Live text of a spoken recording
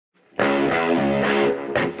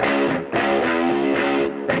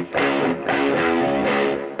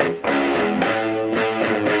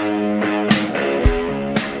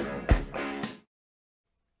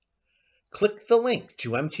the link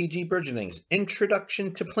to MTG Burgeoning's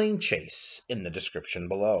Introduction to Planechase in the description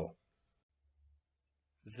below.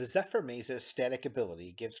 The Zephyr Maze's static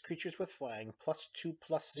ability gives creatures with flying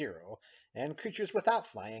 +2/+0 and creatures without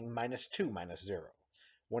flying -2/-0.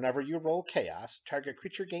 Whenever you roll Chaos, target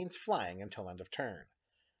creature gains flying until end of turn.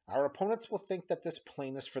 Our opponents will think that this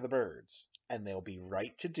plane is for the birds, and they'll be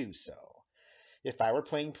right to do so. If I were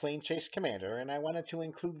playing Planechase Commander and I wanted to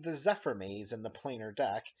include the Zephyr Maze in the planar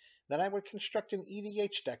deck, then I would construct an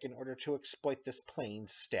EDH deck in order to exploit this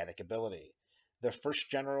plane's static ability. The first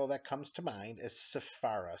general that comes to mind is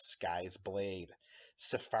Zephyr, Sky's Blade.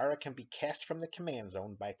 Zephyr can be cast from the command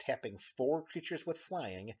zone by tapping 4 creatures with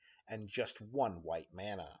flying and just 1 white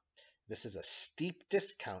mana. This is a steep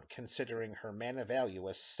discount considering her mana value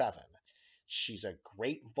is 7. She's a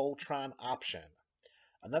great Voltron option.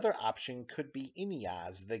 Another option could be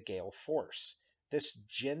Iniaz, the Gale Force. This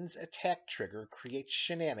Jin's attack trigger creates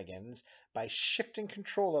shenanigans by shifting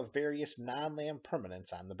control of various non-land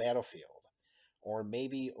permanents on the battlefield. Or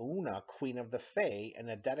maybe Una, Queen of the Fae, in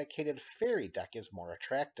a dedicated fairy deck is more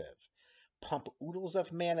attractive. Pump oodles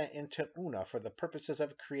of mana into Una for the purposes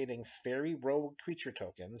of creating fairy rogue creature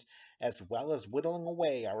tokens, as well as whittling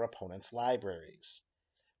away our opponent's libraries.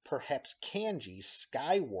 Perhaps Kanji,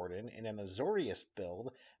 Sky Warden, in an Azorius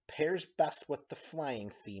build pairs best with the flying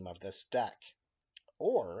theme of this deck.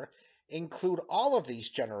 Or include all of these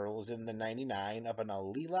generals in the 99 of an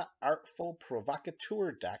Alila Artful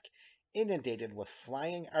Provocateur deck inundated with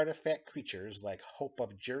flying artifact creatures like Hope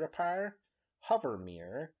of Juripar,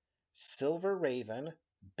 Hovermere, Silver Raven,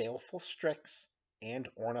 Baleful Strix, and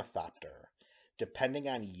Ornithopter. Depending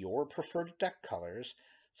on your preferred deck colors,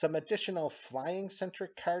 some additional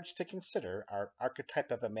flying-centric cards to consider are Archetype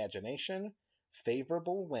of Imagination,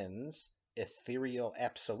 Favorable Winds, Ethereal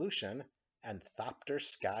Absolution, and Thopter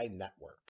Sky Network.